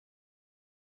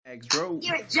X Road.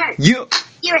 You're a jerk. Yeah.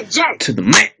 You're a jerk. To the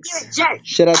max. You're a jerk.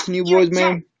 Shout out to new You're a boys,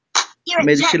 man. You're a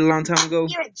Made this jerk. shit a long time ago.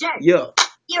 You're a jerk. Yeah.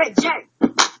 You're a jerk.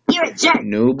 You're a jerk.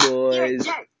 New You're a boys.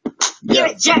 jerk. Yeah. You're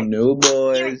a jerk. New You're a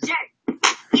boys. jerk.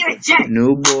 You're a jerk. New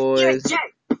You're a boys. jerk.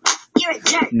 You're a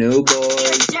jerk. New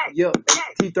boys. Yeah.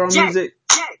 Keep throwing music.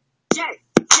 Jerk. Jerk.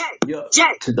 Jerk. Yeah.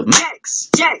 Jerk. To the max.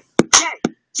 Jerk.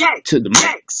 Jerk. Jerk. To the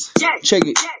max. Jerk. Check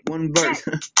it. One verse.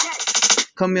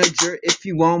 Call me a jerk if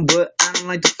you want, but I don't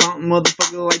like to funk.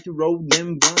 Motherfucker like to roll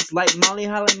them blunts like Molly,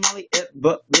 Holly, Molly,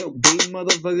 but will be.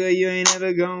 Motherfucker, you ain't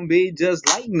ever gonna be just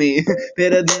like me.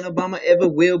 Better than Obama ever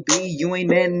will be. You ain't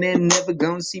never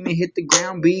gonna see me hit the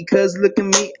ground because look at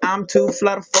me, I'm too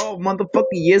fly to fall. Motherfucker,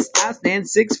 yes, I stand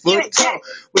 6 foot tall.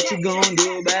 What you gonna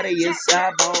do about it? Yes,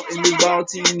 I ball in this ball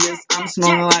team. Yes, I'm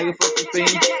smelling like a fucking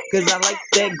fiend. Cause I like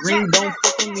that green, don't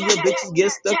fuck with me. Your bitches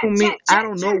get stuck with me. I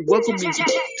don't know, welcome me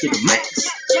to the max.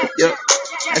 Yep,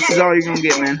 that's just all you're gonna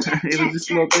get, man. It was this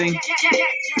little thing.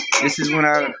 This is when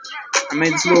I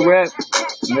made this little rap.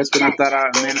 And that's when I thought,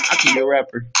 man, I can be a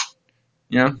rapper.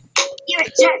 You know?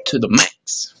 To the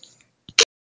max.